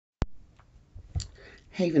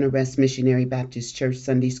Haven Arrest Missionary Baptist Church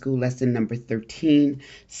Sunday School Lesson number 13,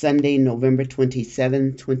 Sunday, November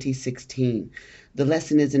 27, 2016. The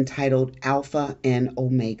lesson is entitled Alpha and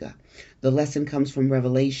Omega. The lesson comes from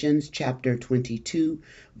Revelations chapter 22,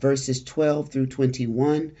 verses 12 through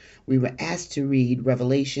 21. We were asked to read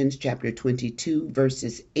Revelations chapter 22,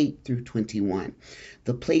 verses 8 through 21.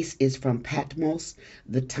 The place is from Patmos.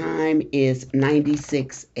 The time is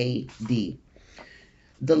 96 AD.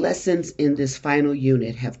 The lessons in this final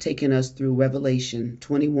unit have taken us through Revelation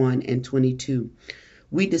 21 and 22.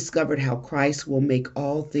 We discovered how Christ will make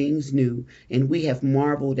all things new, and we have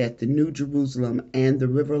marveled at the New Jerusalem and the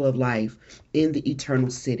river of life in the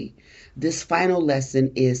eternal city. This final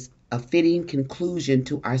lesson is a fitting conclusion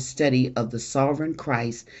to our study of the sovereign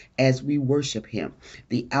Christ as we worship him,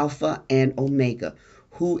 the Alpha and Omega,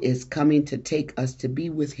 who is coming to take us to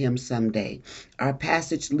be with him someday. Our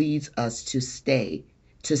passage leads us to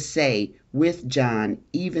say with John,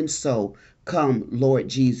 even so, come, Lord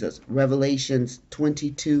Jesus. Revelations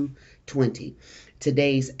 22:20.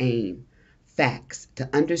 Today's aim. Facts. To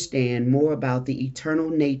understand more about the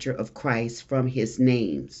eternal nature of Christ from his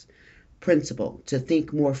names. Principle. To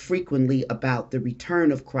think more frequently about the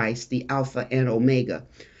return of Christ, the Alpha and Omega.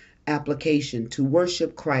 Application. To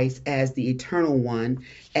worship Christ as the eternal one,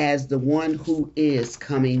 as the one who is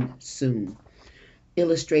coming soon.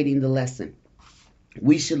 Illustrating the lesson.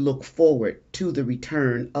 We should look forward to the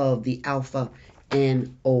return of the Alpha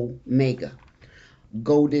and Omega.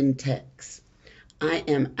 Golden text. I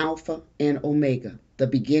am Alpha and Omega, the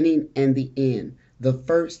beginning and the end, the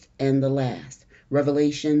first and the last.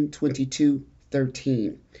 Revelation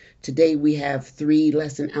 22:13. Today we have 3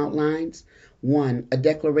 lesson outlines. 1. A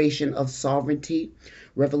declaration of sovereignty.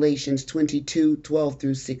 Revelations 22:12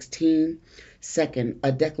 through 16. Second,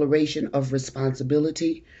 a declaration of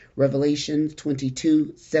responsibility. Revelations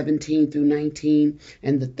 22:17 through 19.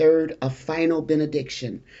 And the third, a final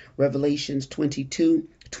benediction. Revelations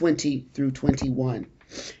 22:20 through 21.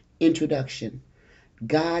 Introduction.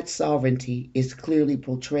 God's sovereignty is clearly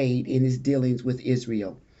portrayed in his dealings with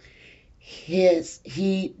Israel.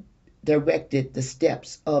 He directed the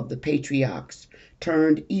steps of the patriarchs,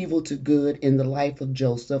 turned evil to good in the life of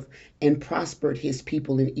Joseph, and prospered his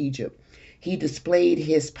people in Egypt. He displayed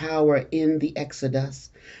his power in the Exodus,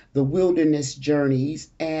 the wilderness journeys,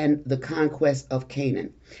 and the conquest of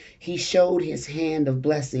Canaan. He showed his hand of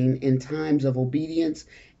blessing in times of obedience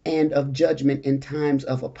and of judgment in times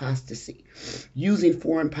of apostasy, using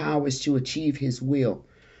foreign powers to achieve his will.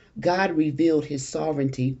 God revealed his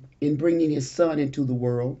sovereignty in bringing his son into the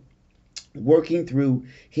world, working through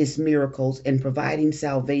his miracles and providing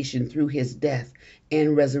salvation through his death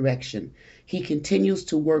and resurrection. He continues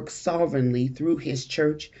to work sovereignly through his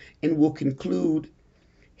church and will conclude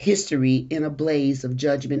history in a blaze of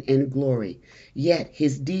judgment and glory. Yet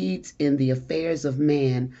his deeds in the affairs of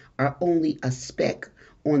man are only a speck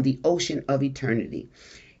on the ocean of eternity.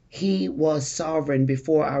 He was sovereign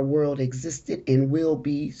before our world existed and will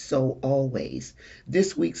be so always.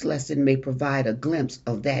 This week's lesson may provide a glimpse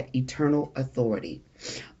of that eternal authority.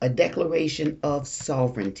 A declaration of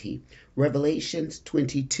sovereignty. Revelations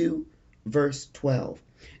 22, verse 12.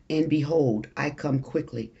 And behold, I come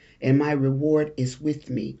quickly, and my reward is with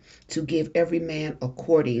me, to give every man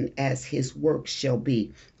according as his work shall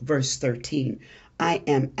be. Verse 13. I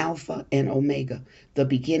am Alpha and Omega, the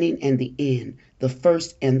beginning and the end, the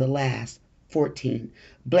first and the last. 14.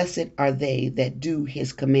 Blessed are they that do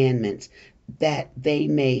his commandments, that they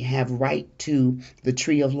may have right to the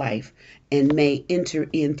tree of life, and may enter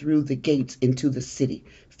in through the gates into the city.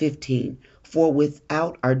 15. For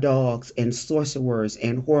without are dogs and sorcerers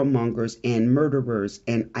and whoremongers and murderers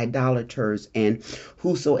and idolaters and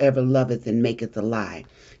whosoever loveth and maketh a lie.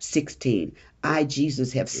 16. I,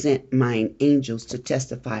 Jesus, have sent mine angels to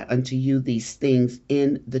testify unto you these things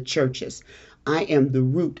in the churches. I am the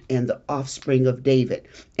root and the offspring of David,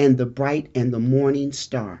 and the bright and the morning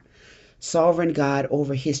star. Sovereign God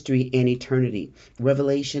over history and eternity.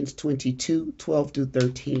 Revelations 22:12 through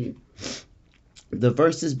 13. The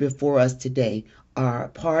verses before us today are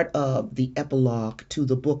part of the epilogue to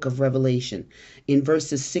the book of Revelation. In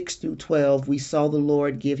verses 6 through 12, we saw the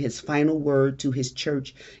Lord give his final word to his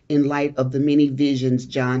church in light of the many visions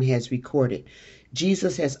John has recorded.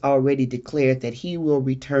 Jesus has already declared that he will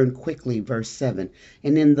return quickly, verse 7.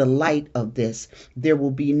 And in the light of this, there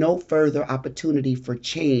will be no further opportunity for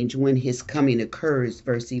change when his coming occurs,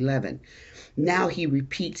 verse 11. Now he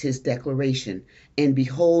repeats his declaration, and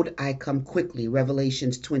behold, I come quickly,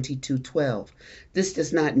 Revelations 22:12. This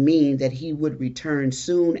does not mean that he would return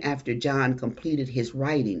soon after John completed his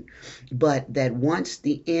writing, but that once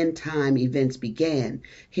the end time events began,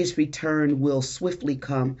 his return will swiftly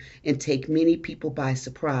come and take many people by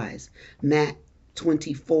surprise. Matt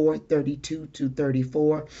 24:32 to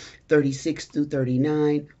 34, 36 through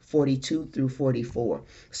 39, 42 through 44.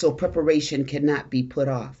 So preparation cannot be put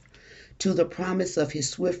off. To the promise of his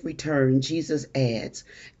swift return, Jesus adds,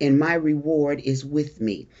 and my reward is with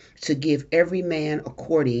me, to give every man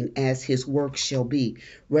according as his work shall be.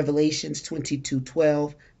 Revelations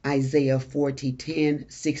 22:12, Isaiah 40:10,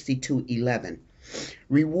 62:11.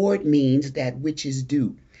 Reward means that which is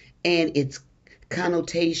due, and its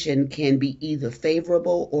connotation can be either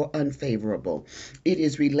favorable or unfavorable. It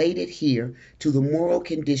is related here to the moral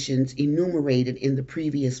conditions enumerated in the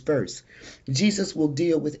previous verse. Jesus will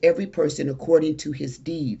deal with every person according to his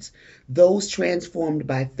deeds. Those transformed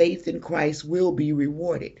by faith in Christ will be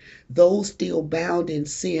rewarded. Those still bound in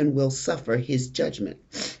sin will suffer his judgment.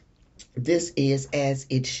 This is as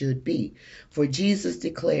it should be. For Jesus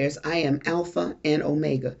declares, I am Alpha and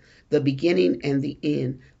Omega, the beginning and the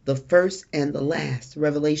end, the first and the last.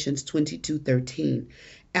 Revelations 22:13.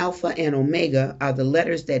 Alpha and Omega are the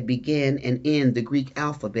letters that begin and end the Greek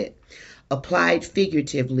alphabet. Applied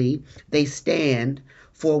figuratively, they stand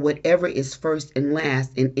for whatever is first and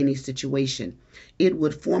last in any situation. It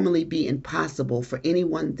would formerly be impossible for any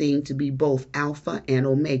one thing to be both Alpha and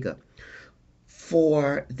Omega,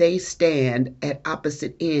 for they stand at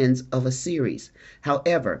opposite ends of a series.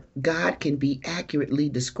 However, God can be accurately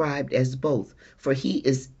described as both, for he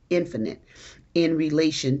is infinite in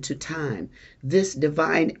relation to time. This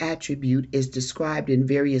divine attribute is described in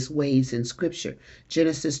various ways in Scripture.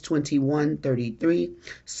 Genesis 21:33,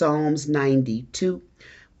 Psalms 92,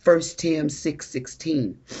 1 Tim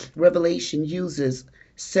 6:16. Revelation uses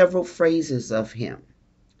several phrases of him.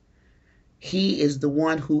 He is the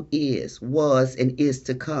one who is, was, and is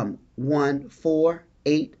to come. 1:4,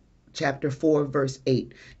 chapter 4, verse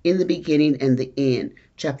 8. In the beginning and the end.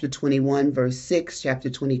 Chapter 21, verse 6. Chapter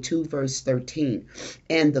 22, verse 13.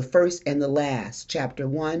 And the first and the last. Chapter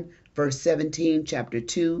 1, verse 17. Chapter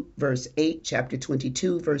 2, verse 8. Chapter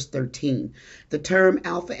 22, verse 13. The term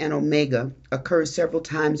Alpha and Omega occurs several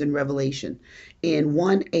times in Revelation. In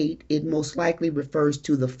 1:8, it most likely refers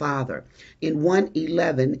to the Father. In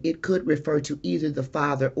 1:11, it could refer to either the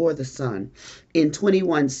Father or the Son. In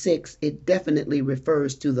 21:6, it definitely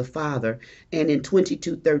refers to the Father. And in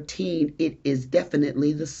 22:13, it is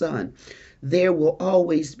definitely the Son. There will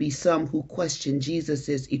always be some who question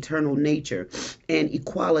Jesus' eternal nature and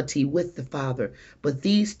equality with the Father, but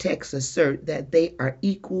these texts assert that they are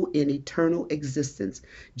equal in eternal existence.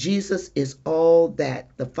 Jesus is all that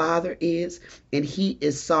the Father is, and he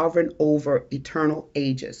is sovereign over eternal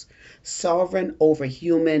ages, sovereign over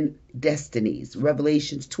human destinies.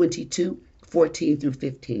 Revelations 22:14 through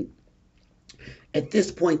 15. At this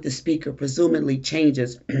point, the speaker presumably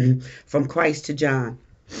changes from Christ to John,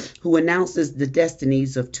 who announces the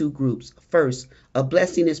destinies of two groups. First, a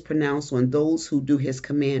blessing is pronounced on those who do his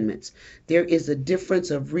commandments. There is a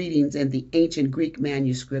difference of readings in the ancient Greek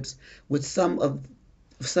manuscripts, with some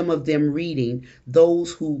of them reading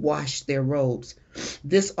those who wash their robes.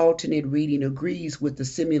 This alternate reading agrees with the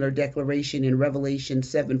similar declaration in Revelation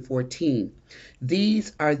 7:14.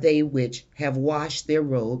 These are they which have washed their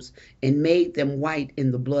robes and made them white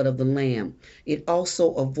in the blood of the Lamb. It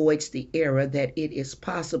also avoids the error that it is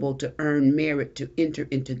possible to earn merit to enter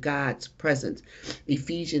into God's presence.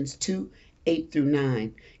 Ephesians 2:8 through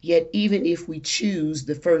 9. Yet even if we choose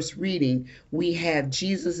the first reading, we have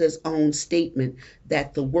Jesus' own statement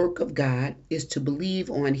that the work of God is to believe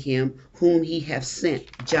on him whom he hath sent.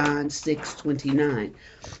 John 6:29.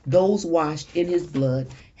 Those washed in his blood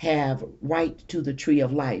have right to the tree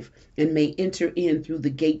of life and may enter in through the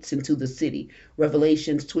gates into the city.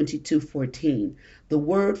 Revelations 22:14. The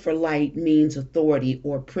word for light means authority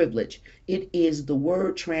or privilege. It is the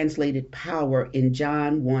word translated power in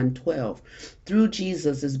John 1:12. Through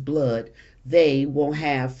Jesus' blood, they will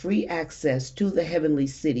have free access to the heavenly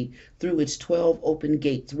city through its 12 open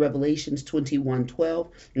gates, Revelations 21:12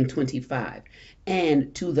 and 25,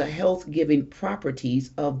 and to the health-giving properties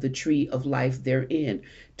of the tree of life therein,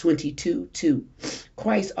 22:2.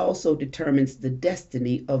 Christ also determines the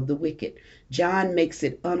destiny of the wicked. John makes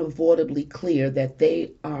it unavoidably clear that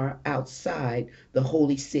they are outside the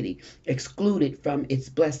holy city, excluded from its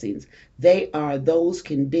blessings. They are those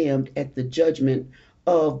condemned at the judgment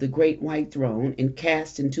of the great white throne and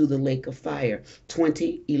cast into the lake of fire.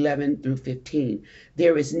 20:11 through 15.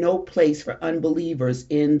 There is no place for unbelievers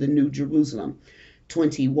in the New Jerusalem.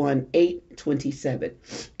 21:8-27.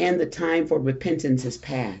 And the time for repentance is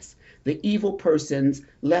past. The evil persons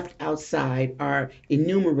left outside are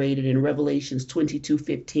enumerated in Revelations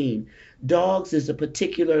 22:15. Dogs is a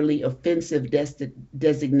particularly offensive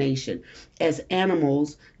designation. As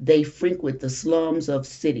animals, they frequent the slums of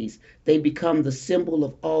cities. They become the symbol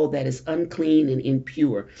of all that is unclean and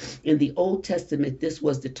impure. In the Old Testament, this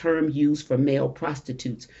was the term used for male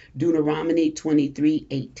prostitutes. Deuteronomy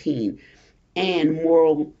 23:18. And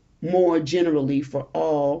more generally for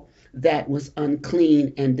all that was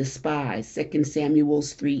unclean and despised. 2 Samuel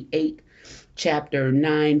 3:8, chapter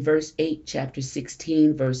 9, verse 8, chapter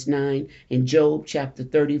 16, verse 9, and Job chapter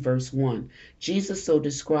 30, verse 1. Jesus so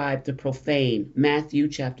described the profane, Matthew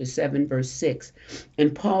chapter 7, verse 6,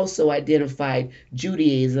 and Paul so identified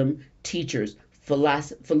Judaism teachers,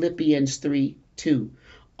 Philippians 3:2.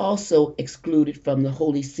 Also excluded from the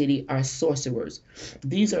holy city are sorcerers.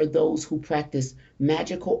 These are those who practice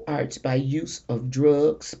magical arts by use of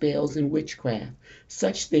drugs, spells, and witchcraft.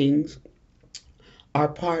 Such things are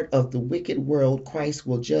part of the wicked world Christ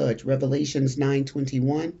will judge. Revelations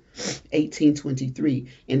 9:21, 18:23,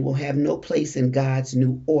 and will have no place in God's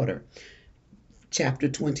new order. Chapter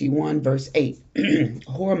 21, verse 8.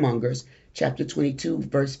 Whoremongers, chapter 22,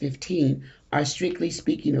 verse 15, are strictly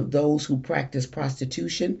speaking of those who practice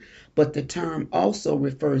prostitution, but the term also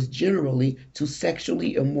refers generally to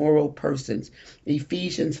sexually immoral persons.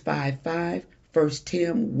 Ephesians 5:5, 1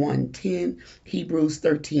 Tim 1:10, Hebrews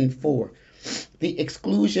 13:4. The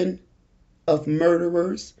exclusion of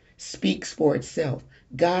murderers speaks for itself.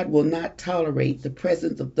 God will not tolerate the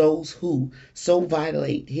presence of those who so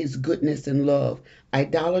violate his goodness and love.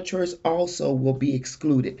 Idolaters also will be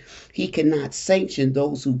excluded. He cannot sanction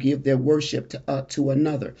those who give their worship to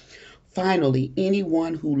another. Finally,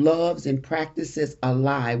 anyone who loves and practices a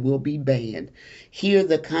lie will be banned. Here,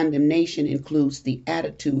 the condemnation includes the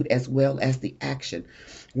attitude as well as the action.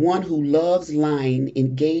 One who loves lying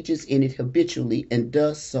engages in it habitually and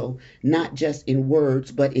does so not just in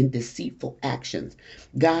words but in deceitful actions.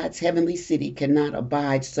 God's heavenly city cannot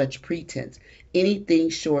abide such pretense. Anything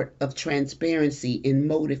short of transparency in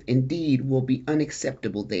motive and deed will be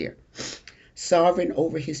unacceptable there. Sovereign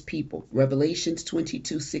over his people. Revelations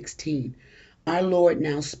 22:16. Our Lord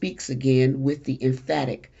now speaks again with the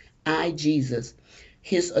emphatic I, Jesus.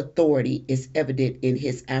 His authority is evident in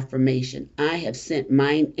his affirmation. I have sent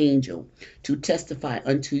mine angel to testify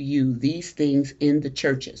unto you these things in the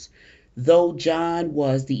churches. Though John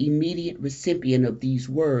was the immediate recipient of these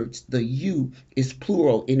words, the you is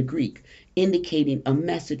plural in Greek, indicating a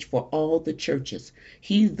message for all the churches.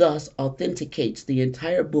 He thus authenticates the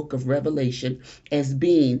entire book of Revelation as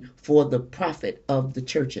being for the profit of the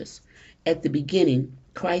churches. At the beginning,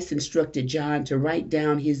 Christ instructed John to write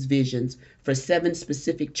down his visions for 7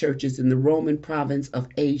 specific churches in the Roman province of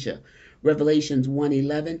Asia. Revelations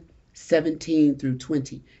 1:11, 17 through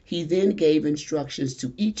 20. He then gave instructions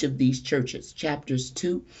to each of these churches, chapters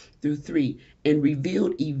 2 through 3, and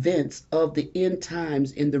revealed events of the end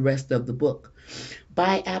times in the rest of the book.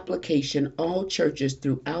 By application, all churches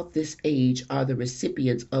throughout this age are the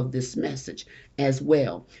recipients of this message as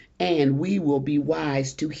well, and we will be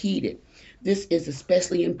wise to heed it. This is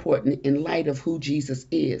especially important in light of who Jesus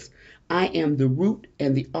is. I am the root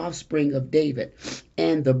and the offspring of David,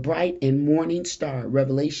 and the bright and morning star,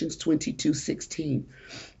 Revelations 22:16.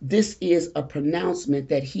 This is a pronouncement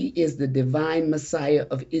that he is the divine Messiah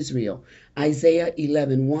of Israel, Isaiah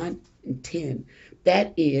 11:1 and 10.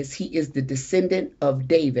 That is, he is the descendant of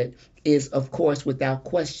David, is of course without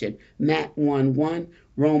question, Matt 1:1,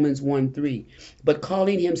 Romans 1:3. But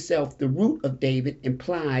calling himself the root of David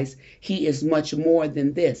implies he is much more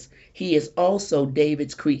than this. He is also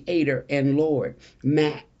David's creator and Lord,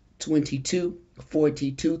 Matt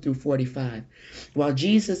 22:42 through 45. While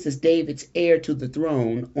Jesus is David's heir to the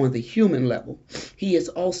throne on the human level, he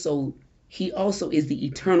also is the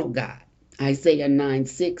eternal God. Isaiah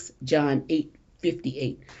 9:6, John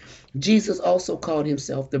 8:58. Jesus also called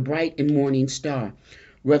himself the bright and morning star.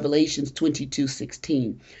 Revelations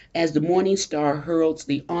 22:16. As the morning star heralds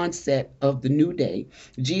the onset of the new day,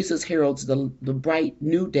 Jesus heralds the bright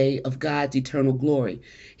new day of God's eternal glory.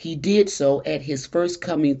 He did so at his first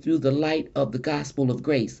coming through the light of the gospel of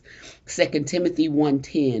grace, 2 Timothy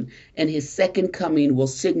 1:10, and his second coming will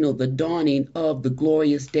signal the dawning of the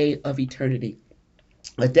glorious day of eternity.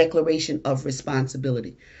 A declaration of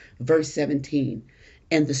responsibility. Verse 17.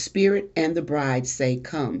 And the Spirit and the bride say,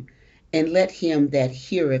 Come. And let him that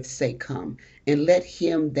heareth say, Come. And let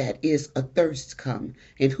him that is athirst come.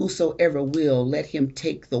 And whosoever will, let him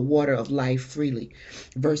take the water of life freely.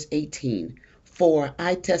 Verse 18. For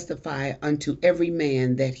I testify unto every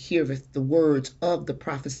man that heareth the words of the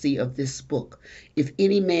prophecy of this book. If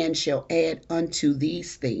any man shall add unto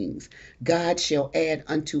these things, God shall add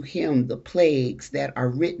unto him the plagues that are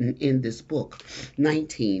written in this book.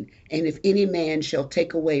 19. And if any man shall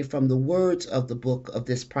take away from the words of the book of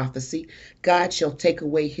this prophecy, God shall take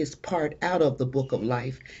away his part out of the book of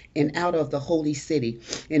life, and out of the holy city,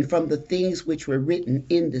 and from the things which were written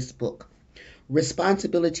in this book.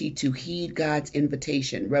 Responsibility to heed God's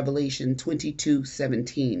invitation, Revelation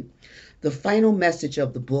 22:17. The final message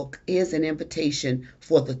of the book is an invitation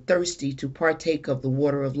for the thirsty to partake of the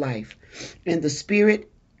water of life. And the Spirit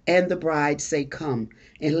and the bride say, Come,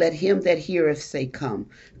 and let him that heareth say, Come,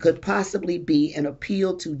 could possibly be an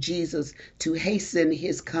appeal to Jesus to hasten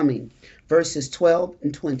his coming. Verses 12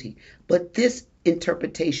 and 20. But this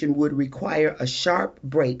interpretation would require a sharp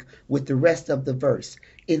break with the rest of the verse.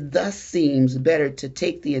 It thus seems better to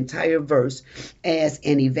take the entire verse as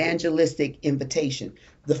an evangelistic invitation.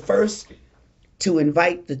 The first to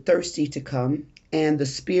invite the thirsty to come, and the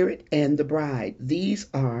Spirit and the bride. These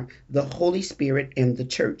are the Holy Spirit and the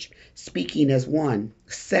church, speaking as one.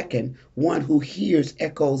 Second, one who hears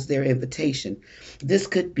echoes their invitation. This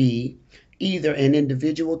could be either an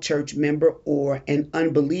individual church member or an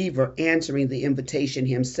unbeliever answering the invitation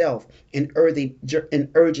himself and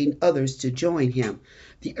urging others to join him.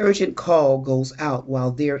 The urgent call goes out while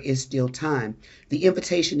there is still time. The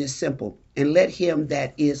invitation is simple, and let him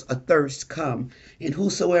that is athirst come, and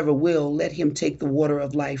whosoever will, let him take the water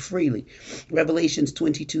of life freely. Revelations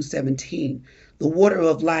 22:17. The water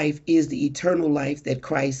of life is the eternal life that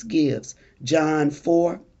Christ gives. John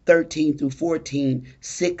 4:13 through 14,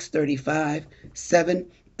 6:35,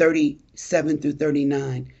 7:37 through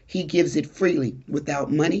 39. He gives it freely,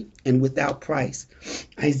 without money and without price.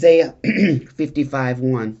 Isaiah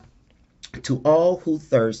 55:1. To all who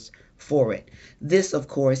thirst for it. This, of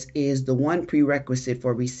course, is the one prerequisite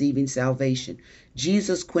for receiving salvation.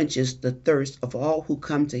 Jesus quenches the thirst of all who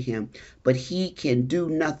come to him, but he can do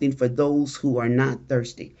nothing for those who are not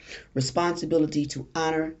thirsty. Responsibility to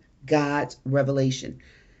honor God's revelation.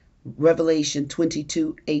 Revelation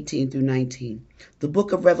 22:18 through 19. The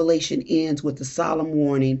book of Revelation ends with a solemn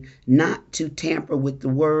warning not to tamper with the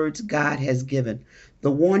words God has given.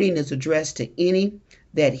 The warning is addressed to any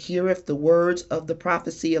that heareth the words of the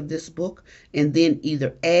prophecy of this book, and then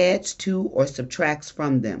either adds to or subtracts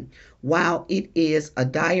from them. While it is a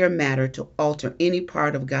dire matter to alter any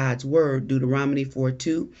part of God's word, Deuteronomy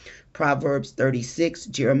 4:2, Proverbs 36,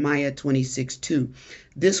 Jeremiah 26:2.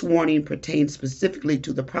 This warning pertains specifically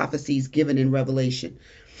to the prophecies given in Revelation.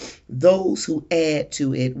 Those who add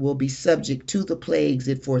to it will be subject to the plagues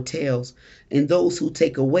it foretells, and those who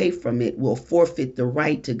take away from it will forfeit the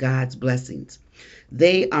right to God's blessings.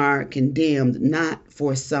 They are condemned not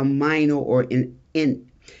for some minor or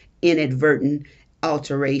inadvertent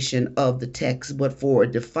alteration of the text, but for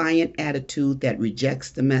a defiant attitude that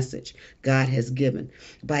rejects the message God has given.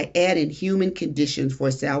 By adding human conditions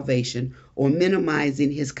for salvation or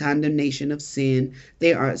minimizing his condemnation of sin,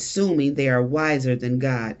 they are assuming they are wiser than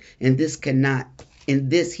God, and this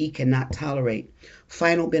he cannot tolerate.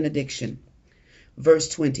 Final benediction. Verse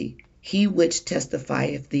 20. He which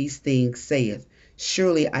testifieth these things saith,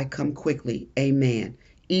 Surely I come quickly. Amen.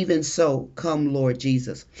 Even so, come, Lord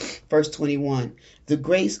Jesus. Verse 21. The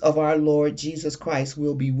grace of our Lord Jesus Christ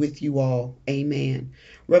will be with you all. Amen.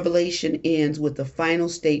 Revelation ends with a final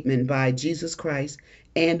statement by Jesus Christ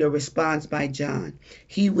and a response by John.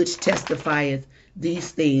 He which testifieth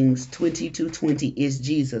these things, 22:20, is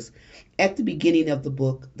Jesus. At the beginning of the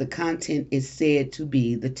book, the content is said to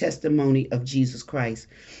be the testimony of Jesus Christ.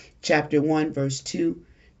 Chapter 1, verse 2,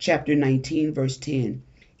 chapter 19, verse 10.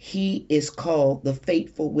 He is called the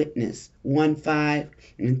faithful witness, 1:5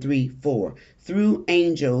 and 3:4. Through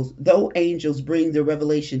angels, though angels bring the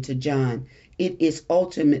revelation to John, it is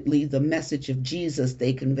ultimately the message of Jesus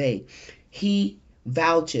they convey. He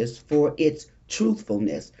vouches for its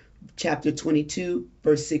truthfulness. Chapter 22,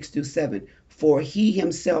 verse 6 through 7. For he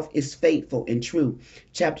himself is faithful and true.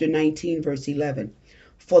 Chapter 19, verse 11.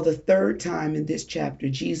 For the third time in this chapter,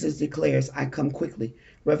 Jesus declares, I come quickly.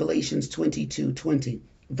 Revelations 22:20.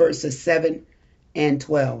 Verses 7 and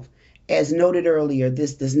 12. As noted earlier,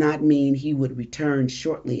 this does not mean he would return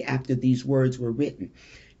shortly after these words were written.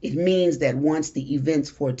 It means that once the events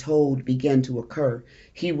foretold began to occur,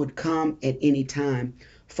 he would come at any time.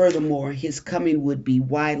 Furthermore, his coming would be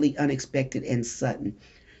widely unexpected and sudden.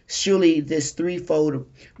 Surely this threefold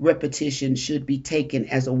repetition should be taken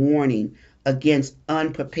as a warning against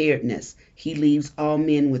unpreparedness. He leaves all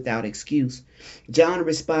men without excuse. John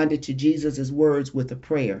responded to Jesus' words with a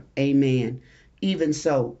prayer. Amen. Even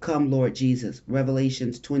so, come Lord Jesus.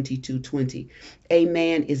 Revelations 22:20.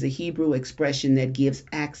 Amen is a Hebrew expression that gives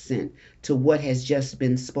accent to what has just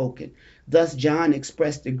been spoken. Thus, John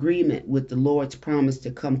expressed agreement with the Lord's promise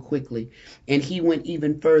to come quickly, and he went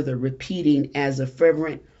even further, repeating as a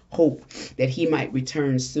fervent hope that he might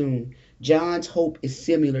return soon. John's hope is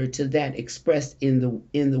similar to that expressed in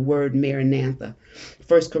the word Maranatha.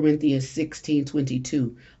 1 Corinthians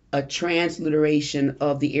 16:22, a transliteration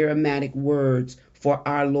of the Aramaic words for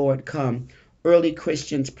our Lord come. Early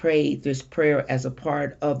Christians prayed this prayer as a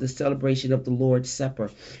part of the celebration of the Lord's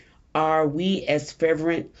Supper. Are we as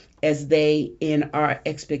fervent as they in our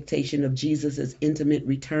expectation of Jesus' intimate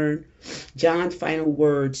return? John's final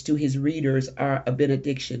words to his readers are a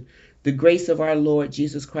benediction. The grace of our Lord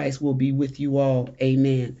Jesus Christ will be with you all.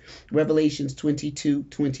 Amen. Revelations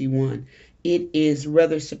 22:21. It is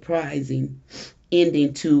rather surprising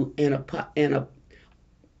ending to an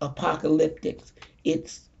apocalyptic.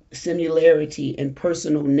 Its similarity and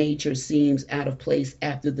personal nature seems out of place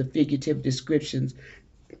after the figurative descriptions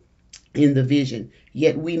in the vision.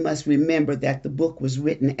 Yet we must remember that the book was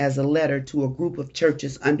written as a letter to a group of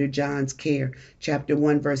churches under John's care, chapter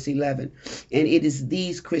 1, verse 11. And it is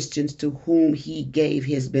these Christians to whom he gave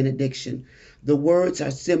his benediction. The words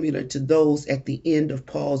are similar to those at the end of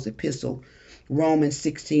Paul's epistle, Romans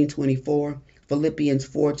 16:24, Philippians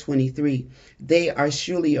 4:23. They are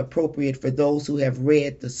surely appropriate for those who have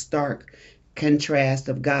read the stark contrast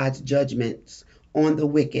of God's judgments on the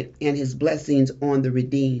wicked and his blessings on the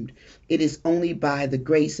redeemed. It is only by the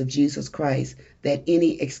grace of Jesus Christ that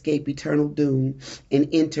any escape eternal doom and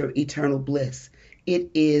enter eternal bliss. It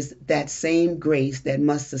is that same grace that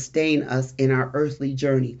must sustain us in our earthly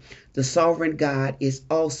journey. The sovereign God is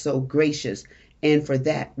also gracious, and for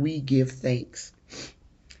that we give thanks.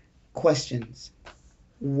 Questions.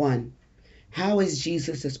 1. How is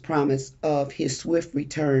Jesus' promise of his swift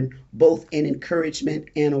return both an encouragement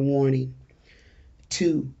and a warning?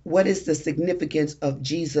 2. What is the significance of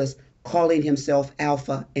Jesus calling himself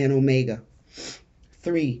Alpha and Omega?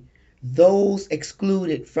 3. Those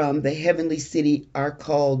excluded from the heavenly city are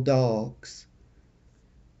called dogs.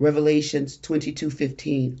 Revelations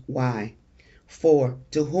 22:15. Why? 4.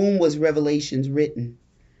 To whom was Revelations written?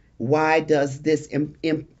 What does this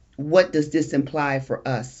imply for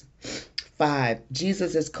us? 5.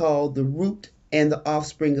 Jesus is called the root and the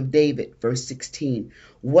offspring of David, verse 16.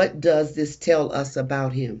 What does this tell us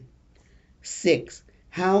about him? 6.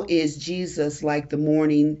 How is Jesus like the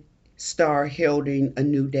morning star heralding a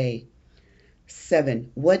new day?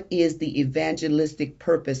 7. What is the evangelistic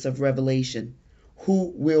purpose of Revelation?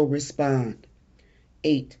 Who will respond?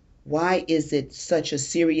 8. Why is it such a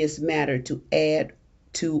serious matter to add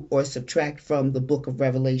to or subtract from the book of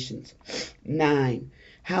Revelations? 9.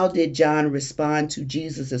 How did John respond to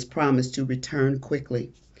Jesus' promise to return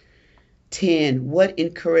quickly? 10. What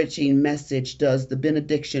encouraging message does the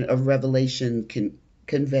benediction of Revelation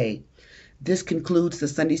convey? This concludes the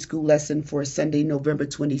Sunday School lesson for Sunday, November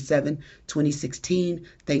 27, 2016.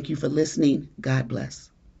 Thank you for listening. God bless.